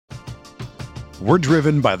We're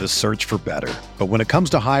driven by the search for better. But when it comes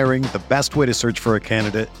to hiring, the best way to search for a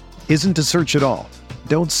candidate isn't to search at all.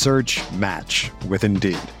 Don't search, match with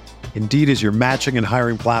Indeed. Indeed is your matching and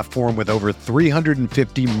hiring platform with over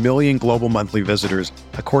 350 million global monthly visitors,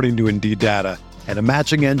 according to Indeed data, and a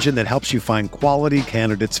matching engine that helps you find quality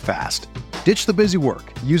candidates fast. Ditch the busy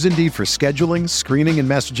work. Use Indeed for scheduling, screening, and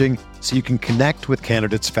messaging so you can connect with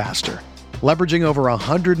candidates faster. Leveraging over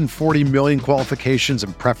 140 million qualifications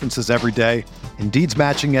and preferences every day, Indeed's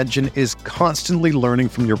matching engine is constantly learning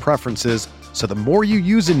from your preferences, so the more you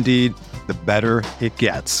use Indeed, the better it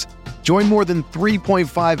gets. Join more than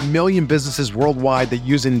 3.5 million businesses worldwide that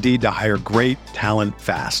use Indeed to hire great talent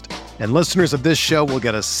fast. And listeners of this show will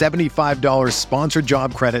get a $75 sponsored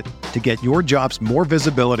job credit to get your jobs more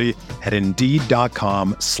visibility at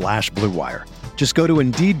Indeed.com/Blue Wire. Just go to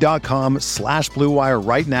Indeed.com/Blue Wire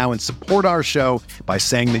right now and support our show by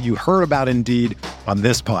saying that you heard about Indeed on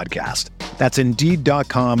this podcast. That's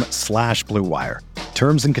Indeed.com/Blue Wire.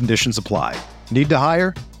 Terms and conditions apply. Need to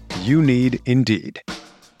hire? You need Indeed.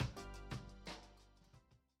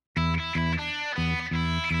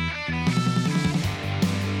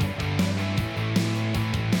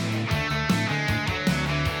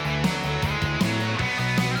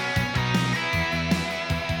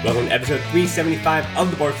 Welcome to episode 375 of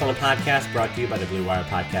the Barcelona podcast, brought to you by the Blue Wire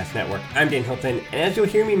Podcast Network. I'm Dan Hilton, and as you'll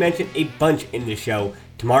hear me mention a bunch in this show,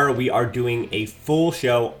 tomorrow we are doing a full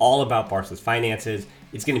show all about Barca's finances.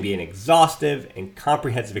 It's going to be an exhaustive and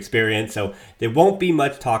comprehensive experience, so there won't be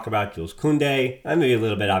much talk about Jules Kounde, maybe a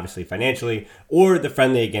little bit obviously financially, or the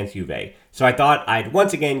friendly against Juve. So I thought I'd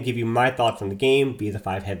once again give you my thoughts on the game via the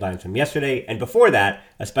 5 headlines from yesterday, and before that,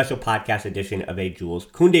 a special podcast edition of a Jules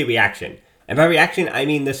Kounde reaction. And by reaction, I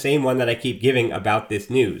mean the same one that I keep giving about this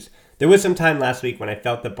news. There was some time last week when I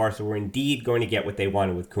felt that Barca were indeed going to get what they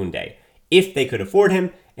wanted with Kounde. If they could afford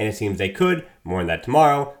him, and it seems they could, more on that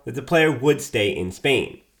tomorrow, that the player would stay in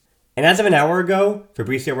Spain. And as of an hour ago,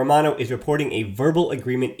 Fabrizio Romano is reporting a verbal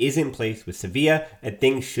agreement is in place with Sevilla and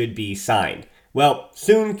things should be signed. Well,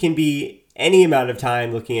 soon can be any amount of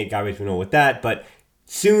time looking at Gavi's renewal with that, but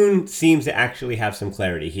soon seems to actually have some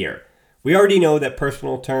clarity here. We already know that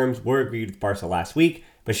personal terms were agreed with Barca last week,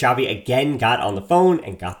 but Xavi again got on the phone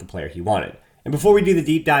and got the player he wanted. And before we do the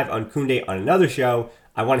deep dive on Kounde on another show,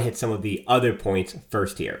 I want to hit some of the other points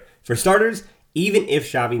first here. For starters, even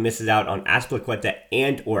if Xavi misses out on Azpilicueta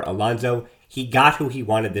and or Alonso, he got who he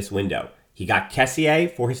wanted this window. He got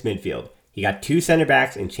Kessié for his midfield. He got 2 center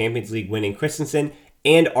backs in Champions League winning Christensen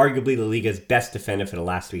and arguably La Liga's best defender for the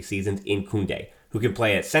last 3 seasons in Kounde, who can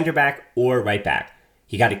play at center back or right back.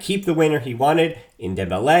 He got to keep the winger he wanted in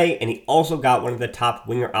Dembele, and he also got one of the top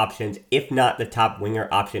winger options, if not the top winger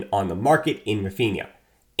option on the market in Rafinha.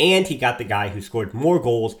 And he got the guy who scored more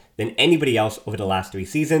goals than anybody else over the last 3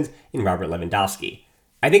 seasons in Robert Lewandowski.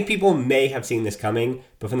 I think people may have seen this coming,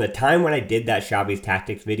 but from the time when I did that Xavi's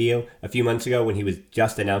Tactics video a few months ago when he was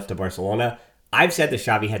just announced to Barcelona, I've said that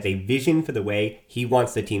Xavi has a vision for the way he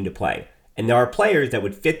wants the team to play. And there are players that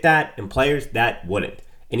would fit that and players that wouldn't.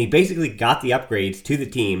 And he basically got the upgrades to the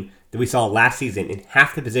team that we saw last season in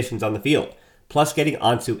half the positions on the field, plus getting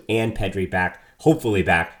Ansu and Pedri back, hopefully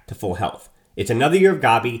back to full health. It's another year of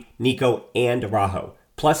Gavi, Nico, and Araujo,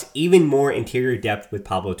 plus even more interior depth with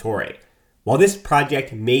Pablo Torre. While this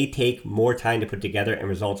project may take more time to put together and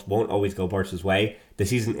results won't always go Barca's way, the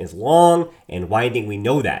season is long and winding, we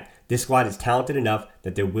know that. This squad is talented enough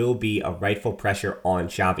that there will be a rightful pressure on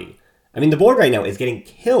Xavi. I mean, the board right now is getting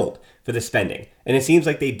killed for the spending, and it seems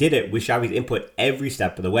like they did it with Xavi's input every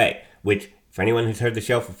step of the way, which, for anyone who's heard the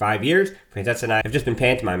show for 5 years, Princess and I have just been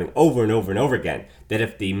pantomiming over and over and over again, that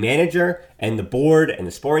if the manager and the board and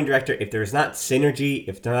the sporting director, if there is not synergy,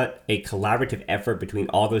 if not a collaborative effort between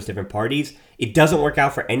all those different parties, it doesn't work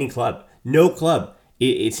out for any club. No club.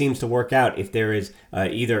 It seems to work out if there is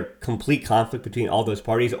either complete conflict between all those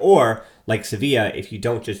parties, or like Sevilla, if you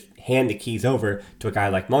don't just hand the keys over to a guy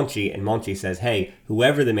like Monchi and Monchi says, hey,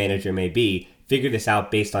 whoever the manager may be, figure this out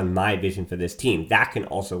based on my vision for this team. That can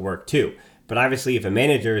also work too. But obviously, if a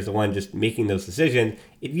manager is the one just making those decisions,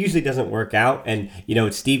 it usually doesn't work out. And,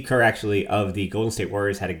 Steve Kerr actually of the Golden State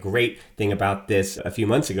Warriors had a great thing about this a few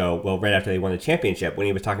months ago, well, right after they won the championship, when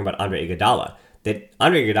he was talking about Andre Iguodala. That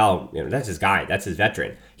Andre Iguodala, that's his guy, that's his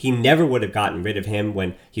veteran. He never would have gotten rid of him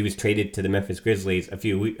when he was traded to the Memphis Grizzlies a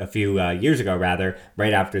few years ago,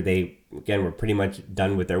 right after they, again, were pretty much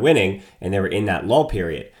done with their winning, and they were in that lull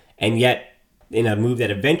period. And yet, in a move that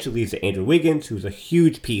eventually leads to Andrew Wiggins, who's a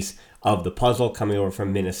huge piece of the puzzle coming over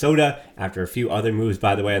from Minnesota after a few other moves,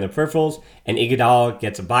 by the way, on the peripherals. And Iguodala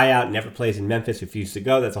gets a buyout, never plays in Memphis, refuses to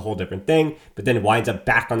go. That's a whole different thing, but then winds up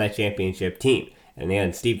back on that championship team. And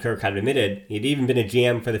then Steve Kerr kind of admitted he'd even been a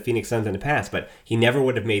GM for the Phoenix Suns in the past, but he never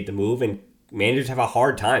would have made the move. And managers have a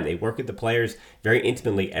hard time. They work with the players very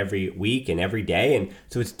intimately every week and every day, and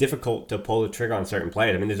so it's difficult to pull the trigger on certain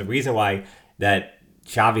players. I mean, there's a reason why that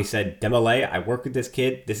Xavi said, Dembele, I work with this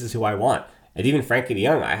kid. This is who I want. And even Frankie de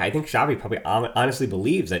Jong, I think Xavi probably honestly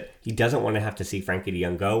believes that he doesn't want to have to see Frankie de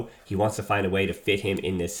Jong go. He wants to find a way to fit him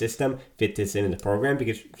in this system, fit this in the program,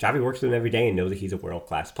 because Xavi works with him every day and knows that he's a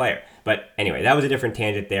world-class player. But anyway, that was a different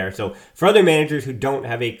tangent there. So for other managers who don't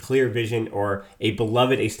have a clear vision or a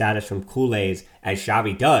beloved a status from Kounde as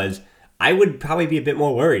Xavi does, I would probably be a bit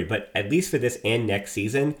more worried. But at least for this and next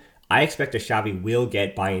season, I expect that Xavi will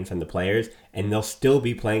get buy-in from the players, and they'll still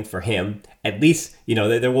be playing for him. At least,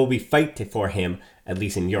 there will be fight for him, at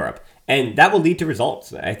least in Europe. And that will lead to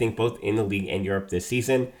results, I think, both in the league and Europe this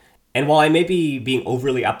season. And while I may be being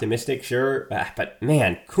overly optimistic, sure, but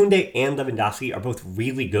man, Kounde and Lewandowski are both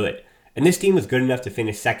really good. And this team was good enough to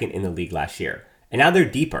finish second in the league last year. And now they're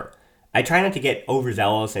deeper. I try not to get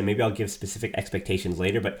overzealous, and maybe I'll give specific expectations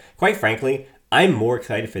later, but quite frankly, I'm more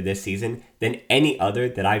excited for this season than any other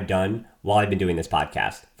that I've done while I've been doing this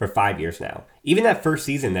podcast for 5 years now. Even that first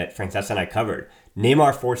season that Francesca and I covered,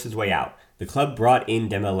 Neymar forced his way out. The club brought in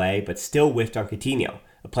Dembele, but still whiffed on Coutinho,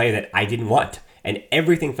 a player that I didn't want. And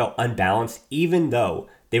everything felt unbalanced, even though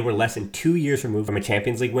they were less than 2 years removed from a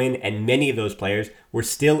Champions League win, and many of those players were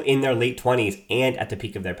still in their late 20s and at the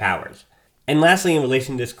peak of their powers. And lastly, in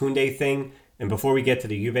relation to this Kounde thing, and before we get to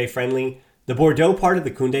the Juve friendly, the Bordeaux part of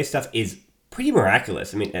the Kounde stuff is pretty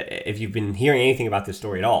miraculous. I mean, if you've been hearing anything about this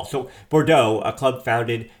story at all. So Bordeaux, a club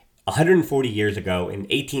founded 140 years ago in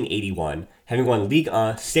 1881, having won Ligue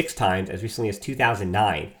 1 6 times as recently as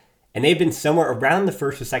 2009. And they've been somewhere around the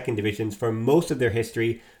first or second divisions for most of their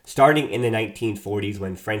history, starting in the 1940s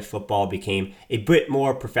when French football became a bit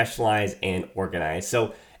more professionalized and organized.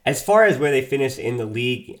 So as far as where they finished in the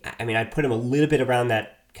league, I mean, I'd put them a little bit around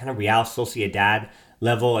that kind of Real Sociedad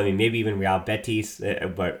level. I mean, maybe even Real Betis,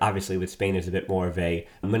 but obviously with Spain, there's a bit more of a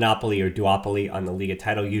monopoly or duopoly on the Liga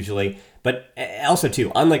title usually. But also,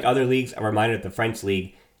 too, unlike other leagues, a reminder that the French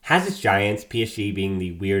league has its giants, PSG being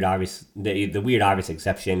the weird obvious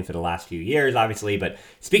exception for the last few years, obviously. But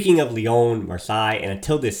speaking of Lyon, Marseille, and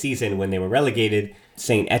until this season when they were relegated,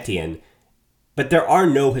 Saint Etienne. But there are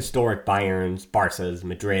no historic Bayerns, Barças,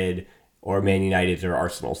 Madrid, or Man Uniteds or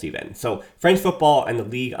Arsenals even. So French football and the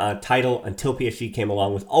league title until PSG came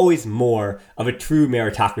along was always more of a true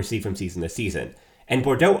meritocracy from season to season. And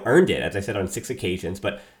Bordeaux earned it, as I said, on 6 occasions,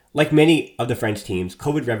 but like many of the French teams,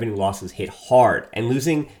 COVID revenue losses hit hard, and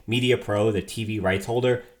losing Media Pro, the TV rights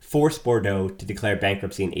holder, forced Bordeaux to declare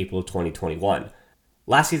bankruptcy in April 2021.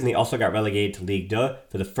 Last season, they also got relegated to Ligue 2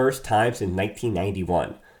 for the first time since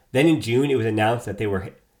 1991. Then in June, it was announced that they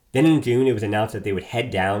would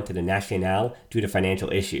head down to the National due to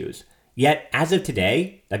financial issues. Yet, as of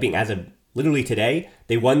today, that being as of literally today,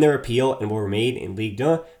 they won their appeal and will remain in Ligue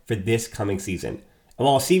 2 for this coming season. And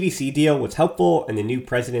while a CVC deal was helpful and the new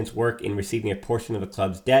president's work in receiving a portion of the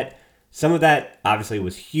club's debt, some of that obviously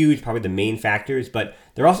was huge, probably the main factors, but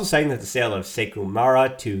they're also citing that the sale of Sekou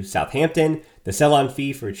Mara to Southampton, the sell-on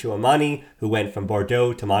fee for Chouamani, who went from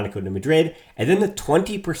Bordeaux to Monaco to Madrid, and then the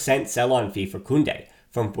 20% sell-on fee for Kounde,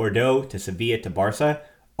 from Bordeaux to Sevilla to Barça,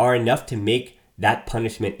 are enough to make that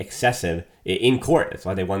punishment excessive in court. That's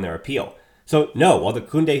why they won their appeal. So no, while the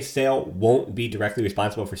Kounde sale won't be directly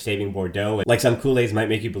responsible for saving Bordeaux, like some Kool-Aids might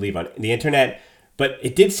make you believe on the internet, but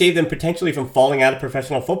it did save them potentially from falling out of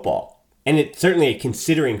professional football. And it's certainly a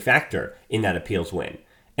considering factor in that appeals win.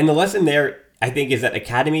 And the lesson there, I think, is that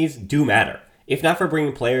academies do matter. If not for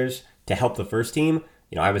bringing players to help the first team,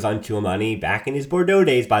 I was on Chouamani back in his Bordeaux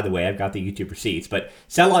days, by the way. I've got the YouTube receipts. But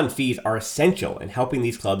sell-on fees are essential in helping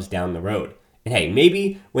these clubs down the road. And hey,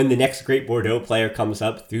 maybe when the next great Bordeaux player comes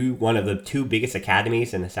up through one of the 2 biggest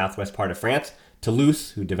academies in the southwest part of France,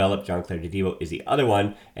 Toulouse, who developed Jean-Claire Dodibo, is the other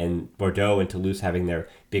one, and Bordeaux and Toulouse having their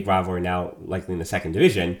big rivalry now likely in the second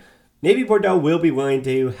division, maybe Bordeaux will be willing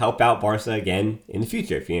to help out Barça again in the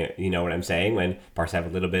future, if you know what I'm saying, when Barça have a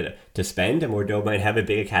little bit to spend, and Bordeaux might have a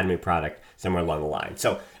big academy product somewhere along the line.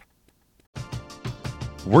 So,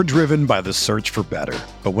 we're driven by the search for better.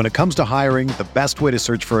 But when it comes to hiring, the best way to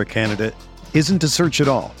search for a candidate isn't to search at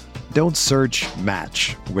all. Don't search,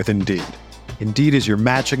 match with Indeed. Indeed is your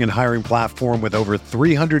matching and hiring platform with over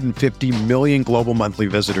 350 million global monthly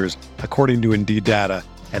visitors, according to Indeed data,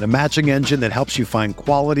 and a matching engine that helps you find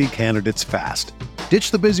quality candidates fast.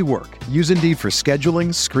 Ditch the busy work. Use Indeed for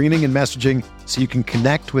scheduling, screening, and messaging so you can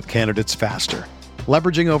connect with candidates faster.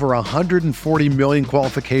 Leveraging over 140 million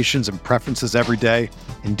qualifications and preferences every day,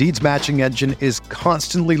 Indeed's matching engine is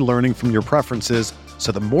constantly learning from your preferences,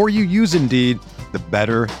 so the more you use Indeed, the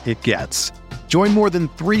better it gets. Join more than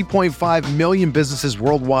 3.5 million businesses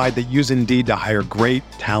worldwide that use Indeed to hire great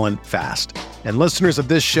talent fast. And listeners of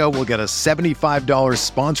this show will get a $75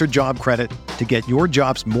 sponsored job credit to get your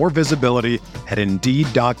jobs more visibility at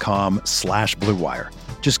Indeed.com/Blue Wire.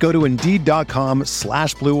 Just go to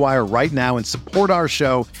Indeed.com/Blue Wire right now and support our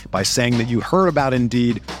show by saying that you heard about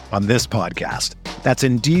Indeed on this podcast. That's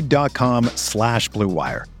Indeed.com/Blue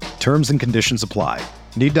Wire. Terms and conditions apply.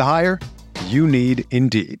 Need to hire? You need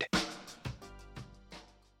Indeed.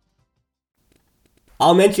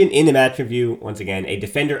 I'll mention in the match review, once again, a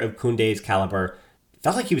defender of Kounde's caliber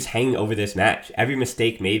felt like he was hanging over this match. Every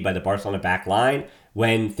mistake made by the Barcelona back line,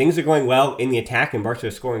 when things are going well in the attack and Barca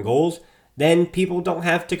is scoring goals, then people don't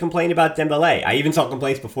have to complain about Dembele. I even saw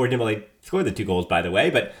complaints before Dembele scored the 2 goals, by the way,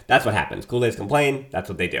 but that's what happens. Kounde's complain, that's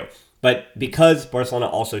what they do. But because Barcelona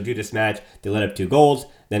also drew this match, they let up 2 goals,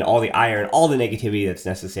 then all the ire and all the negativity that's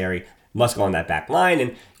necessary must go on that back line.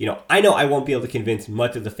 And, I know I won't be able to convince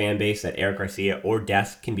much of the fan base that Eric Garcia or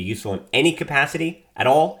Dest can be useful in any capacity at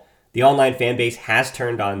all. The online fan base has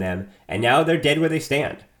turned on them, and now they're dead where they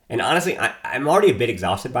stand. And honestly, I'm already a bit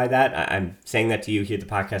exhausted by that. I'm saying that to you here, the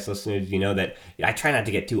podcast listeners. You know that I try not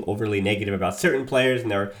to get too overly negative about certain players,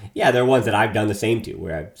 and there are ones that I've done the same to,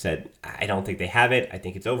 where I've said, I don't think they have it. I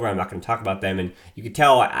think it's over. I'm not going to talk about them. And you can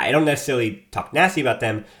tell I don't necessarily talk nasty about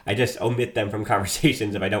them. I just omit them from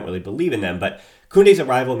conversations if I don't really believe in them. But Kounde's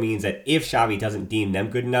arrival means that if Xavi doesn't deem them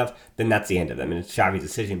good enough, then that's the end of them, and it's Xavi's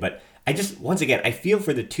decision. But once again, I feel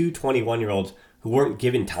for the 2 21-year-olds who weren't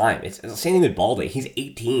given time. It's the same thing with Balde. He's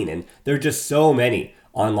 18, and there are just so many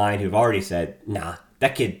online who've already said, nah,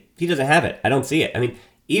 that kid, he doesn't have it. I don't see it. I mean,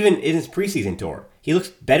 even in his preseason tour, he looks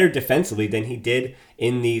better defensively than he did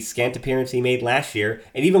in the scant appearance he made last year,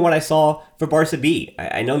 and even what I saw for Barça B.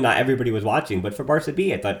 I know not everybody was watching, but for Barça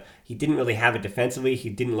B, I thought he didn't really have it defensively. He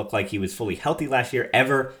didn't look like he was fully healthy last year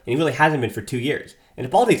ever, and he really hasn't been for 2 years. And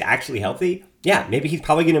if Balde's actually healthy, yeah, maybe he's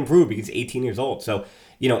probably going to improve because he's 18 years old. So,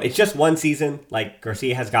 it's just one season like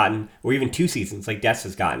Garcia has gotten, or even 2 seasons like Dest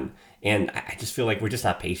has gotten. And I just feel like we're just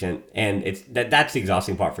not patient. And that's the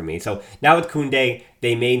exhausting part for me. So now with Kounde,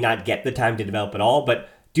 they may not get the time to develop at all. But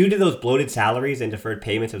due to those bloated salaries and deferred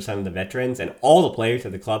payments of some of the veterans and all the players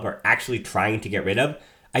that the club are actually trying to get rid of,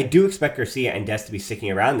 I do expect Garcia and Dest to be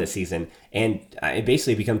sticking around this season and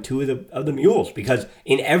basically become 2 of the mules. Because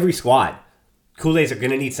in every squad, Kounde's are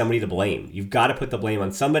going to need somebody to blame. You've got to put the blame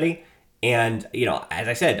on somebody. And, as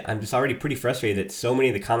I said, I'm just already pretty frustrated that so many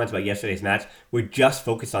of the comments about yesterday's match were just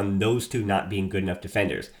focused on those 2 not being good enough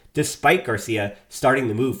defenders, despite Garcia starting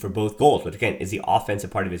the move for both goals, which, again, is the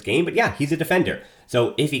offensive part of his game. But, yeah, he's a defender.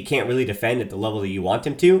 So if he can't really defend at the level that you want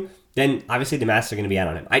him to, then obviously the masks are going to be out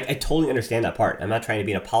on him. I totally understand that part. I'm not trying to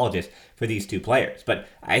be an apologist for these 2 players. But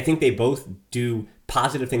I think they both do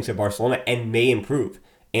positive things for Barcelona and may improve.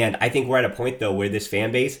 And I think we're at a point, though, where this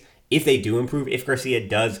fan base, if they do improve, if Garcia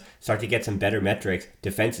does start to get some better metrics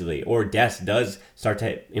defensively, or Dest does start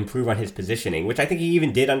to improve on his positioning, which I think he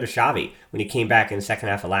even did under Xavi when he came back in the second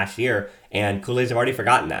half of last year, and Kounde's have already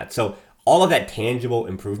forgotten that. So all of that tangible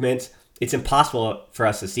improvements, it's impossible for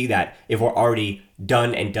us to see that if we're already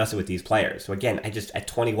done and dusted with these players. So again, at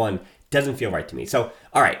 21, doesn't feel right to me. So,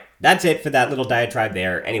 all right, that's it for that little diatribe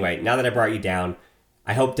there. Anyway, now that I brought you down,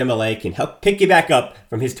 I hope Dembele can help pick you back up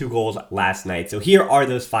from his 2 goals last night. So here are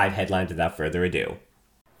those 5 headlines without further ado.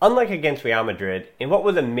 Unlike against Real Madrid, in what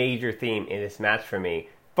was a major theme in this match for me,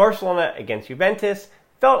 Barcelona against Juventus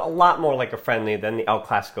felt a lot more like a friendly than the El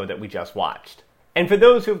Clasico that we just watched. And for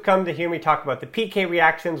those who've come to hear me talk about the PK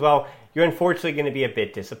reactions, well, you're unfortunately going to be a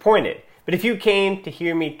bit disappointed. But if you came to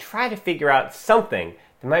hear me try to figure out something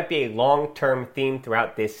that might be a long-term theme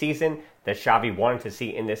throughout this season that Xavi wanted to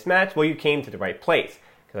see in this match, well, you came to the right place.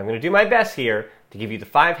 Because I'm going to do my best here to give you the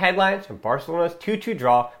 5 headlines from Barcelona's 2-2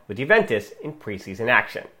 draw with Juventus in preseason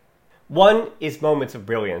action. One is moments of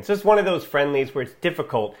brilliance. This is one of those friendlies where it's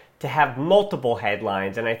difficult to have multiple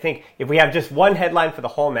headlines, and I think if we have just one headline for the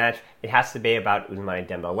whole match, it has to be about Ousmane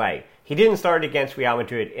Dembele. He didn't start against Real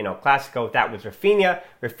Madrid in El Clasico. That was Rafinha.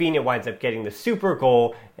 Rafinha winds up getting the super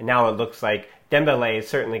goal, and now it looks like Dembele is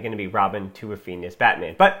certainly going to be Robin to Rafinha's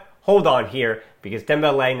Batman. But hold on here, because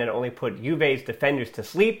Dembele not only put Juve's defenders to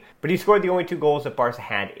sleep, but he scored the only 2 goals that Barca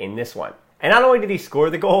had in this one. And not only did he score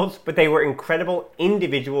the goals, but they were incredible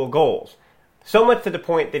individual goals. So much to the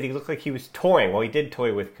point that he looked like he was toying. Well, he did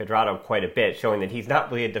toy with Cuadrado quite a bit, showing that he's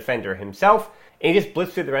not really a defender himself. And he just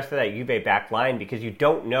blitzed through the rest of that Juve back line because you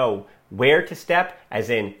don't know where to step, as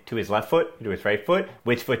in to his left foot, to his right foot,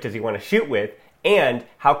 which foot does he want to shoot with, and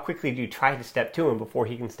how quickly do you try to step to him before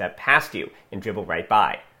he can step past you and dribble right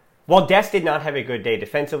by. While Dest did not have a good day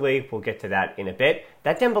defensively, we'll get to that in a bit,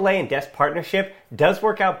 that Dembele and Dest partnership does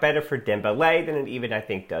work out better for Dembele than it even, I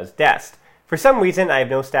think, does Dest. For some reason, I have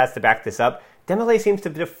no stats to back this up, Dembele seems to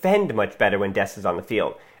defend much better when Dest is on the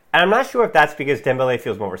field. And I'm not sure if that's because Dembele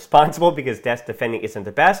feels more responsible because Dest defending isn't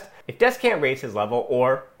the best. If Dest can't raise his level,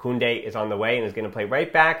 or Kounde is on the way and is going to play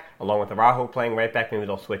right back, along with Araujo playing right back, maybe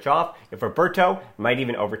they'll switch off. If Roberto might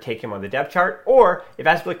even overtake him on the depth chart, or if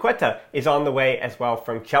Azpilicueta is on the way as well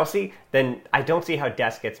from Chelsea, then I don't see how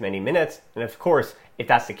Dest gets many minutes. And of course, if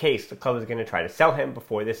that's the case, the club is going to try to sell him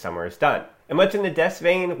before this summer is done. And much in the Dest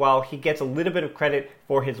vein, while he gets a little bit of credit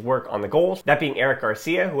for his work on the goals, that being Eric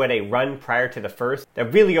Garcia, who had a run prior to the first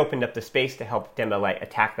that really opened up the space to help Dembele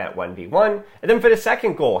attack that 1v1. And then for the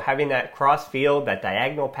second goal, having that cross field, that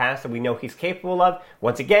diagonal pass that we know he's capable of,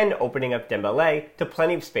 once again opening up Dembele to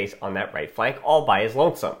plenty of space on that right flank, all by his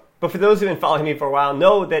lonesome. But for those who have been following me for a while,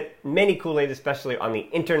 know that many Kool-Aids, especially on the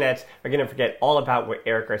internets, are going to forget all about what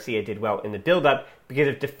Eric Garcia did well in the build-up because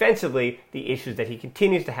of defensively the issues that he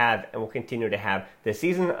continues to have and will continue to have this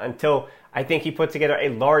season until I think he puts together a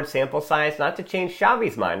large sample size, not to change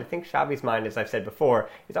Xavi's mind. I think Xavi's mind, as I've said before,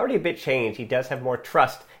 is already a bit changed. He does have more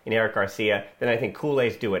trust in Eric Garcia than I think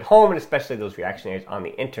Kool-Aids do at home, and especially those reactionaries on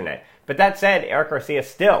the internet. But that said, Eric Garcia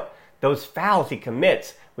still, those fouls he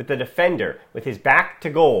commits with the defender, with his back to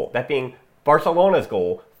goal, that being Barcelona's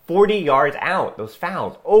goal, 40 yards out, those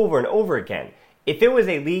fouls over and over again. If it was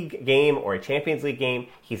a league game or a Champions League game,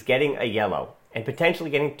 he's getting a yellow and potentially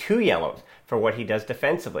getting 2 yellows for what he does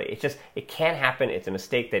defensively. It can't happen. It's a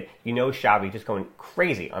mistake that Xavi just going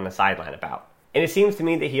crazy on the sideline about. And it seems to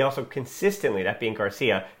me that he also consistently, that being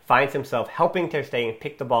Garcia, finds himself helping Ter Stegen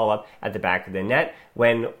pick the ball up at the back of the net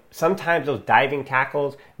when sometimes those diving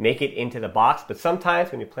tackles make it into the box, but sometimes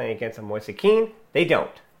when you're playing against a Moise Kean, they don't.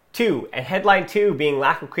 2, and headline 2 being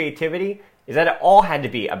lack of creativity, is that it all had to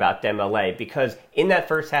be about Dembele because in that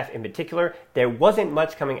first half in particular, there wasn't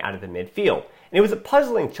much coming out of the midfield. And it was a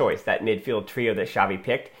puzzling choice, that midfield trio that Xavi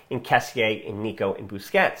picked in Kessié, in Nico, and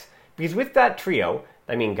Busquets. Because with that trio,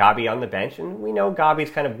 I mean, Gabi on the bench, and we know Gabi's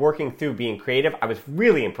kind of working through being creative. I was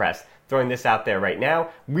really impressed, throwing this out there right now,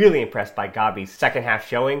 really impressed by Gabi's second half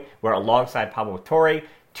showing, where alongside Pablo Torre,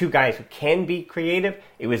 2 guys who can be creative,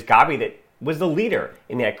 it was Gabi that was the leader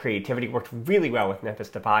in that creativity, worked really well with Memphis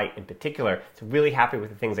Depay in particular. So really happy with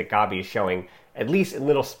the things that Gabi is showing, at least in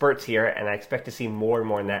little spurts here, and I expect to see more and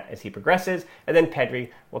more in that as he progresses. And then Pedri,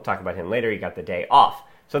 we'll talk about him later, he got the day off.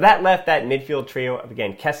 So that left that midfield trio of,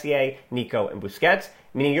 again, Kessié, Nico, and Busquets,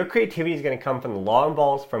 meaning your creativity is going to come from the long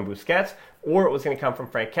balls from Busquets, or it was going to come from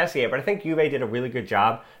Franck Kessié. But I think Juve did a really good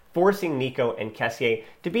job forcing Nico and Kessié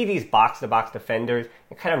to be these box-to-box defenders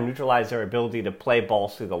and kind of neutralize their ability to play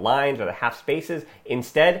balls through the lines or the half spaces.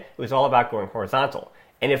 Instead, it was all about going horizontal.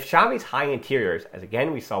 And if Xavi's high interiors, as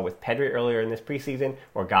again we saw with Pedri earlier in this preseason,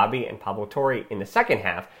 or Gabi and Pablo Torre in the second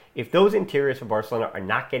half, if those interiors for Barcelona are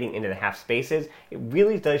not getting into the half spaces, it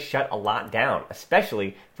really does shut a lot down,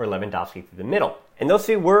 especially for Lewandowski through the middle. And those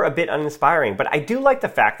 2 were a bit uninspiring, but I do like the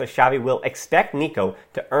fact that Xavi will expect Nico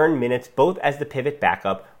to earn minutes both as the pivot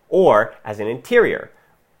backup or as an interior.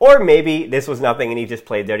 Or maybe this was nothing and he just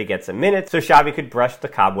played there to get some minutes so Xavi could brush the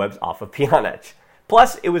cobwebs off of Pjanic.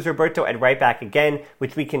 Plus, it was Roberto at right back again,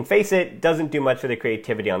 which we can face it, doesn't do much for the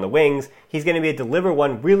creativity on the wings. He's going to be a deliver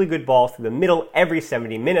one really good ball through the middle every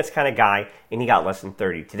 70 minutes kind of guy, and he got less than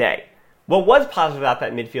 30 today. What was positive about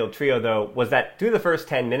that midfield trio, though, was that through the first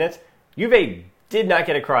 10 minutes, Juve did not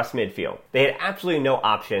get across midfield. They had absolutely no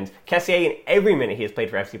options. Kessié, in every minute he has played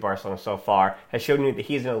for FC Barcelona so far, has shown me that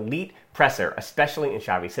he's an elite presser, especially in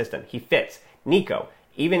Xavi's system. He fits. Nico,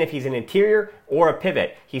 even if he's an interior or a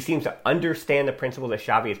pivot, he seems to understand the principle that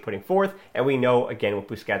Xavi is putting forth, and we know, again, what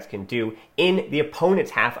Busquets can do in the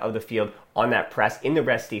opponent's half of the field on that press in the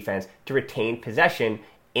rest defense to retain possession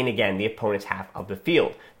in, again, the opponent's half of the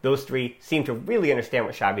field. Those 3 seem to really understand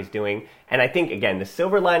what Xavi's doing, and I think, again, the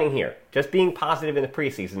silver lining here, just being positive in the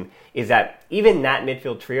preseason, is that even that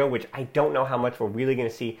midfield trio, which I don't know how much we're really going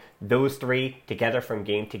to see those 3 together from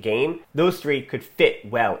game to game, those 3 could fit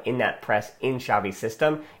well in that press in Xavi's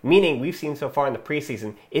system, meaning we've seen so far in the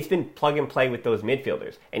preseason, it's been plug and play with those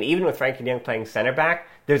midfielders. And even with Frankie de Jong playing center back,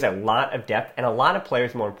 there's a lot of depth and a lot of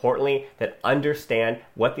players, more importantly, that understand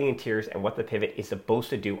what the interiors and what the pivot is supposed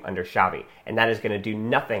to do under Xavi. And that is going to do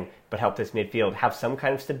nothing but help this midfield have some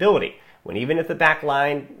kind of stability. When even if the back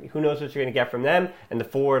line, who knows what you're going to get from them, and the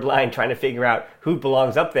forward line trying to figure out who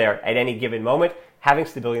belongs up there at any given moment, having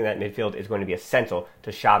stability in that midfield is going to be essential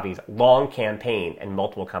to Xavi's long campaign and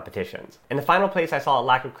multiple competitions. And the final place I saw a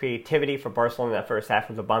lack of creativity for Barcelona in that first half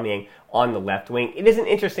was Aubameyang on the left wing. It is an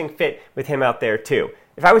interesting fit with him out there too.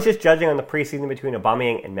 If I was just judging on the preseason between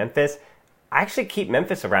Aubameyang and Memphis, I actually keep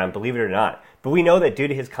Memphis around, believe it or not. But we know that due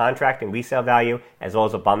to his contract and resale value, as well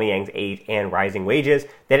as Aubameyang's age and rising wages,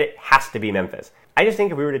 that it has to be Memphis. I just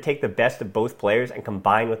think if we were to take the best of both players and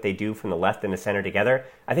combine what they do from the left and the center together,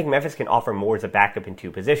 I think Memphis can offer more as a backup in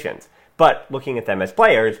two positions. But looking at them as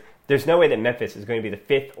players, there's no way that Memphis is going to be the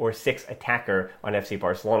fifth or sixth attacker on FC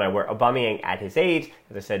Barcelona, where Aubameyang at his age,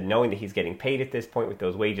 as I said, knowing that he's getting paid at this point with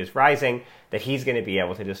those wages rising, that he's going to be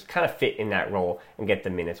able to just kind of fit in that role and get the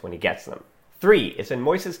minutes when he gets them. 3 is when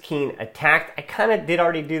Moises Kean attacked. I kind of did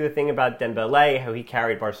already do the thing about Dembele, how he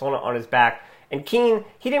carried Barcelona on his back. And Kean,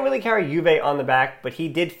 he didn't really carry Juve on the back, but he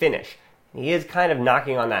did finish. He is kind of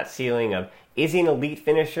knocking on that ceiling of, is he an elite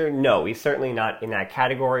finisher? No, he's certainly not in that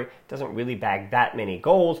category. Doesn't really bag that many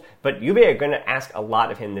goals, but Juve are going to ask a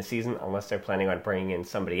lot of him this season unless they're planning on bringing in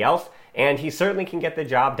somebody else, and he certainly can get the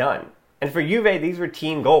job done. And for Juve, these were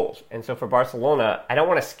team goals. And so for Barcelona, I don't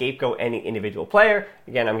want to scapegoat any individual player.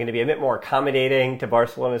 Again, I'm going to be a bit more accommodating to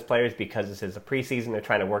Barcelona's players because this is a preseason. They're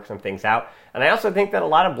trying to work some things out. And I also think that a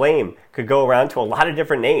lot of blame could go around to a lot of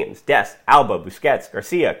different names. Dest, Alba, Busquets,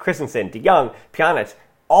 Garcia, Christensen, De Jong, Pjanic,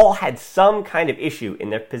 all had some kind of issue in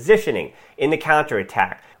their positioning in the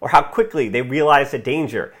counterattack, or how quickly they realized the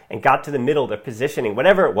danger and got to the middle, their positioning,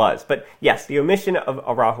 whatever it was. But yes, the omission of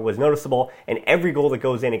Araujo was noticeable, and every goal that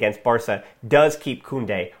goes in against Barca does keep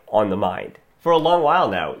Kounde on the mind. For a long while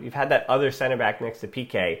now, you've had that other center back next to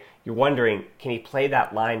Piqué. You're wondering, can he play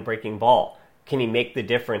that line-breaking ball? Can he make the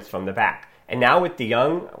difference from the back? And now with De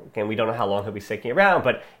Jong, again, we don't know how long he'll be sticking around,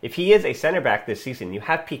 but if he is a center back this season, you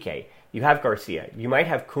have Piqué, you have Garcia, you might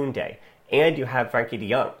have Kounde, and you have Frankie De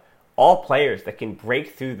Jong. All players that can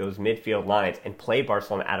break through those midfield lines and play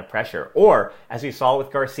Barcelona out of pressure. Or, as we saw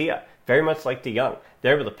with Garcia, very much like De Jong,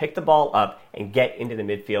 they're able to pick the ball up and get into the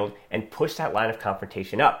midfield and push that line of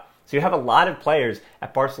confrontation up. So you have a lot of players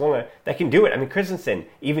at Barcelona that can do it. I mean, Christensen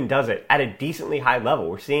even does it at a decently high level.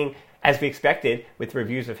 We're seeing, as we expected with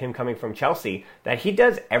reviews of him coming from Chelsea, that he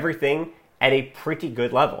does everything at a pretty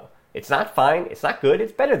good level. It's not fine, it's not good,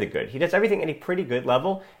 it's better than good. He does everything at a pretty good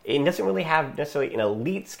level. He doesn't really have necessarily an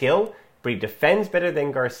elite skill, but he defends better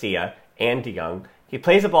than Garcia and De Jong. He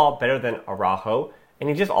plays the ball better than Araujo, and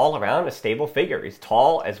he's just all around a stable figure. He's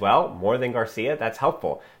tall as well, more than Garcia, that's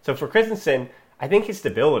helpful. So for Christensen, I think his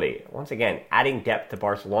stability, once again, adding depth to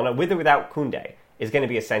Barcelona, with or without Kounde, is going to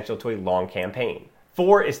be essential to a long campaign.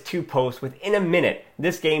 4 is 2 posts within a minute.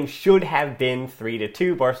 This game should have been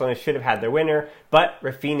 3-2. Barcelona should have had their winner, but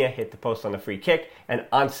Rafinha hit the post on a free kick, and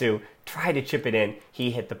Ansu tried to chip it in. He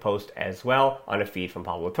hit the post as well on a feed from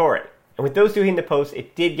Pablo Torre. And with those two hitting the post,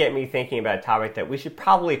 it did get me thinking about a topic that we should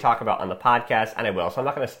probably talk about on the podcast, and I will, so I'm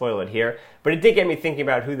not going to spoil it here, but it did get me thinking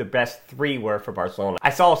about who the best 3 were for Barcelona.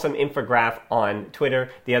 I saw some infograph on Twitter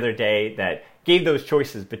the other day that gave those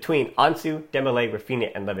choices between Ansu, Dembele,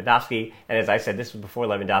 Rafinha, and Lewandowski. And as I said, this was before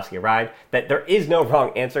Lewandowski arrived, that there is no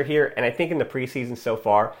wrong answer here. And I think in the preseason so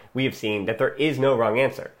far, we have seen that there is no wrong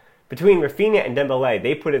answer. Between Rafinha and Dembele,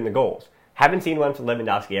 they put in the goals. Haven't seen one from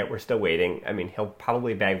Lewandowski yet. We're still waiting. I mean, he'll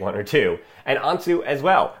probably bag 1 or 2. And Ansu as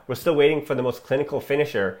well. We're still waiting for the most clinical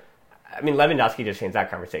finisher. I mean, Lewandowski just changed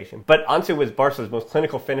that conversation. But Ansu was Barca's most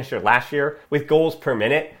clinical finisher last year with goals per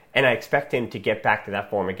minute, and I expect him to get back to that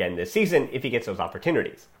form again this season if he gets those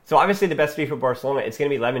opportunities. So obviously the best 3 for Barcelona, it's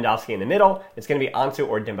going to be Lewandowski in the middle, it's going to be Ansu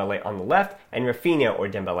or Dembele on the left, and Rafinha or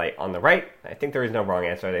Dembele on the right. I think there is no wrong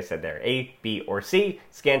answer, as I said there. A, B, or C.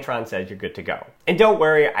 Scantron says you're good to go. And don't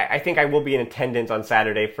worry, I think I will be in attendance on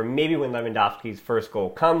Saturday for maybe when Lewandowski's first goal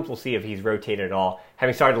comes. We'll see if he's rotated at all.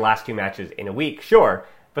 Having started the last 2 matches in a week, sure.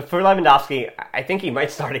 But for Lewandowski, I think he might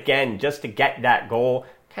start again just to get that goal,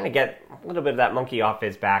 kind of get a little bit of that monkey off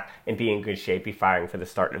his back and be in good shape, be firing for the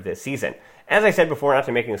start of this season. As I said before, not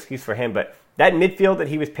to make an excuse for him, but that midfield that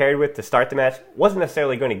he was paired with to start the match wasn't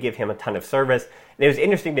necessarily going to give him a ton of service. And it was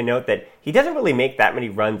interesting to note that he doesn't really make that many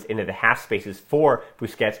runs into the half spaces for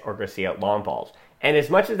Busquets or Garcia long balls. And as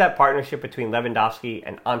much as that partnership between Lewandowski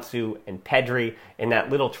and Ansu and Pedri in that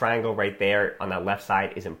little triangle right there on that left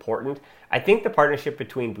side is important, I think the partnership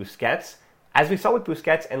between Busquets, as we saw with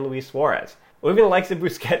Busquets and Luis Suarez, or even the likes of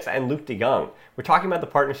Busquets and Luke de Jong, we're talking about the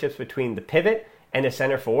partnerships between the pivot and the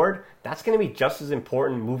center forward. That's going to be just as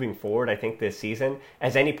important moving forward, I think, this season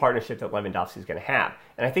as any partnership that Lewandowski is going to have.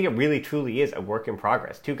 And I think it really, truly is a work in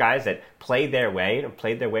progress. 2 guys that played their way and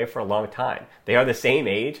played their way for a long time. They are the same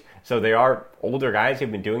age, so they are older guys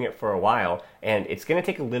who've been doing it for a while, and it's going to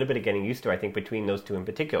take a little bit of getting used to, I think, between those 2 in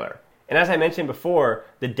particular. And as I mentioned before,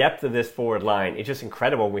 the depth of this forward line is just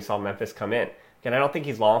incredible when we saw Memphis come in. Again, I don't think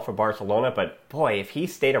he's long for Barcelona, but boy, if he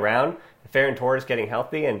stayed around, Ferran Torres getting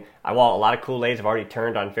healthy, and while a lot of Kool-Aids have already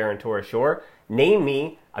turned on Ferran Torres, sure, name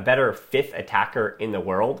me a better fifth attacker in the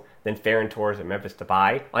world than Ferran Torres and Memphis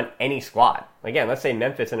Depay on any squad. Again, let's say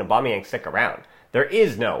Memphis and Aubameyang stick around. There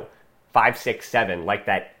is no 5, 6, 7 like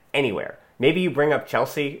that anywhere. Maybe you bring up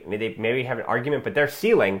Chelsea, they maybe have an argument, but their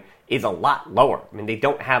ceiling is a lot lower. I mean, they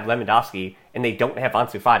don't have Lewandowski, and they don't have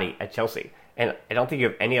Ansu Fati at Chelsea. And I don't think you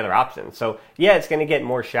have any other options. So, yeah, it's going to get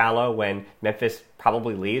more shallow when Memphis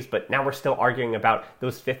probably leaves, but now we're still arguing about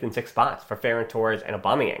those 5th and 6th spots for Ferran Torres and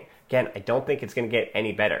Aubameyang. Again, I don't think it's going to get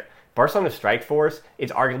any better. Barcelona's strike force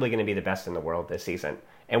is arguably going to be the best in the world this season.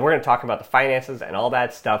 And we're going to talk about the finances and all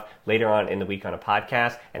that stuff later on in the week on a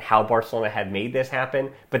podcast and how Barcelona had made this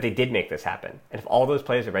happen, but they did make this happen. And if all those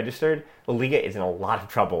players are registered, La Liga is in a lot of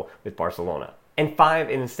trouble with Barcelona. And 5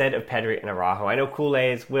 instead of Pedri and Araujo. I know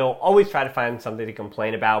Kool-Aids will always try to find something to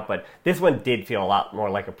complain about, but this one did feel a lot more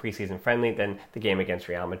like a preseason friendly than the game against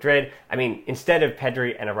Real Madrid. I mean, instead of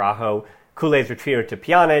Pedri and Araujo, Kool-Aids retreated to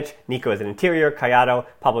Pjanic, Nico as an interior, Callado,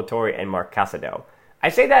 Pablo Torre, and Marc Casado. I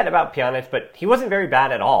say that about Pjanic, but he wasn't very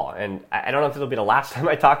bad at all, and I don't know if it'll be the last time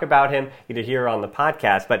I talk about him, either here or on the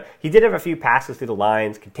podcast, but he did have a few passes through the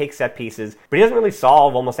lines, could take set pieces, but he doesn't really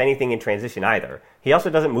solve almost anything in transition either. He also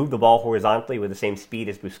doesn't move the ball horizontally with the same speed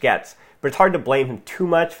as Busquets, but it's hard to blame him too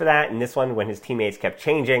much for that in this one when his teammates kept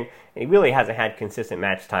changing, and he really hasn't had consistent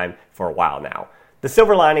match time for a while now. The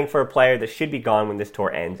silver lining for a player that should be gone when this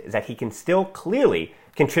tour ends is that he can still clearly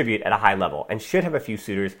contribute at a high level and should have a few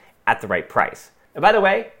suitors at the right price. And by the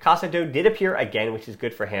way, Casado did appear again, which is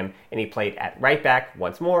good for him, and he played at right back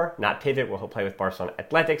once more, not pivot, where he'll play with Barcelona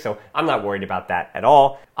Athletic, so I'm not worried about that at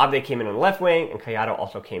all. Abde came in on the left wing, and Callado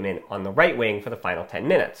also came in on the right wing for the final 10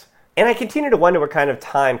 minutes. And I continue to wonder what kind of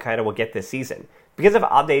time Callado will get this season. Because of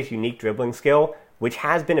Abde's unique dribbling skill, which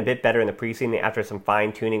has been a bit better in the preseason after some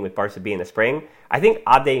fine-tuning with Barca B in the spring, I think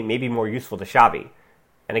Abde may be more useful to Xavi.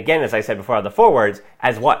 And again, as I said before on the forwards,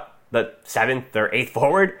 as what? The 7th or 8th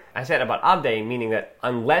forward? I said about Abde, meaning that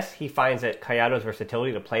unless he finds that Callado's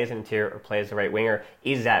versatility to play as an interior or play as the right winger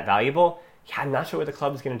is that valuable, yeah, I'm not sure what the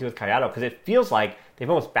club is going to do with Callado, because it feels like they've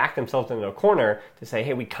almost backed themselves into a corner to say,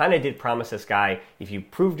 hey, we kind of did promise this guy, if you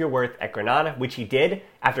proved your worth at Granada, which he did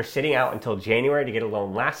after sitting out until January to get a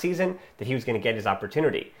loan last season, that he was going to get his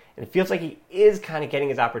opportunity. And it feels like he is kind of getting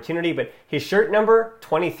his opportunity, but his shirt number,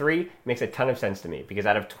 23, makes a ton of sense to me, because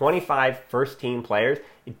out of 25 first-team players,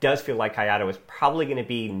 it does feel like Callado is probably going to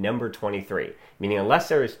be number 23, meaning unless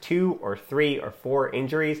there is 2 or 3 or 4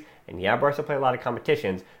 injuries, and yeah, Barca play a lot of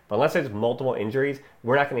competitions, but unless there's multiple injuries,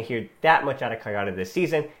 we're not going to hear that much out of Callado this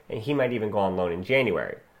season, and he might even go on loan in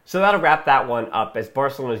January. So that'll wrap that one up as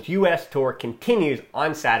Barcelona's U.S. tour continues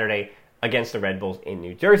on Saturday against the Red Bulls in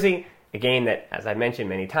New Jersey. A game that, as I mentioned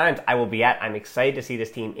many times, I will be at. I'm excited to see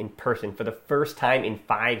this team in person for the first time in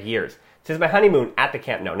 5 years. Since my honeymoon at the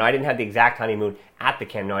Camp Nou. Now, I didn't have the exact honeymoon at the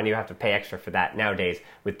Camp Nou. I knew you have to pay extra for that nowadays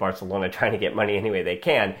with Barcelona trying to get money any way they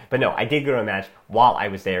can. But no, I did go to a match while I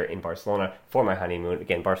was there in Barcelona for my honeymoon.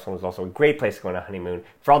 Again, Barcelona is also a great place to go on a honeymoon.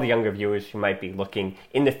 For all the younger viewers who might be looking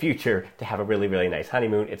in the future to have a really, really nice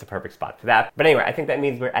honeymoon, it's a perfect spot for that. But anyway, I think that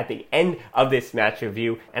means we're at the end of this match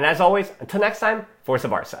review. And as always, until next time, Forza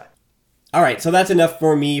Barça. All right, so that's enough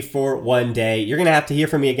for me for one day. You're going to have to hear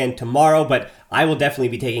from me again tomorrow, but I will definitely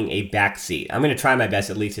be taking a back seat. I'm going to try my best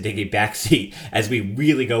at least to take a back seat as we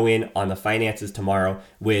really go in on the finances tomorrow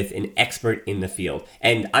with an expert in the field.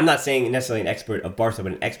 And I'm not saying necessarily an expert of Barca,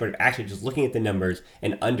 but an expert of actually just looking at the numbers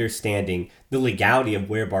and understanding the legality of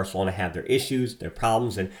where Barcelona have their issues, their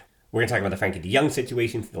problems, and we're going to talk about the Frankie de Jong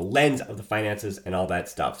situation through the lens of the finances and all that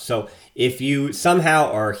stuff. So if you somehow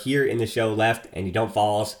are here in the show left and you don't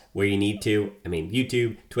follow us where you need to, I mean,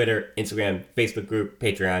 YouTube, Twitter, Instagram, Facebook group,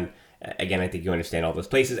 Patreon, again, I think you understand all those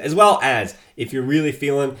places, as well as if you're really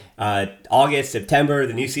feeling August, September,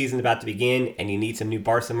 the new season's about to begin, and you need some new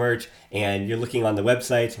Barca merch, and you're looking on the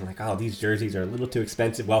websites, and you're like, oh, these jerseys are a little too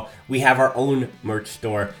expensive. Well, we have our own merch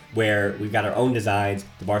store where we've got our own designs,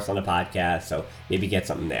 the Barcelona podcast, so maybe get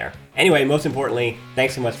something there. Anyway, most importantly,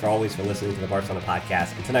 thanks so much for listening to the Barcelona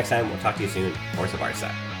podcast. Until next time, we'll talk to you soon. Forza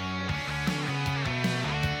Barca.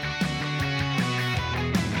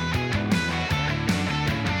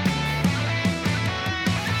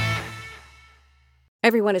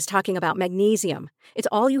 Everyone is talking about magnesium. It's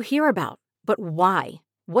all you hear about. But why?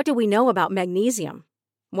 What do we know about magnesium?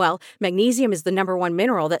 Well, magnesium is the number one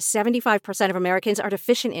mineral that 75% of Americans are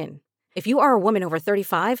deficient in. If you are a woman over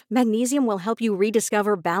 35, magnesium will help you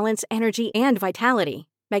rediscover balance, energy, and vitality.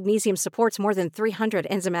 Magnesium supports more than 300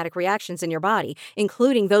 enzymatic reactions in your body,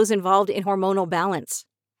 including those involved in hormonal balance.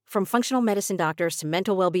 From functional medicine doctors to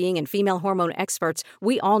mental well-being and female hormone experts,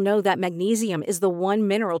 we all know that magnesium is the one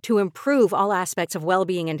mineral to improve all aspects of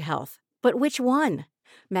well-being and health. But which one?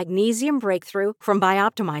 Magnesium Breakthrough from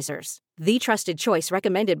Bioptimizers, the trusted choice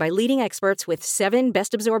recommended by leading experts with 7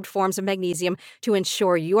 best-absorbed forms of magnesium to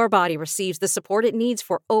ensure your body receives the support it needs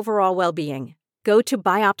for overall well-being. Go to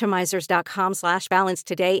bioptimizers.com/balance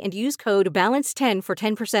today and use code BALANCE10 for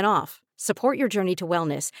 10% off. Support your journey to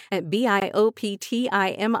wellness at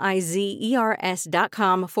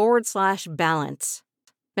bioptimizers.com/balance.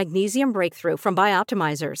 Magnesium Breakthrough from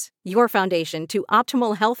Bioptimizers, your foundation to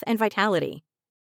optimal health and vitality.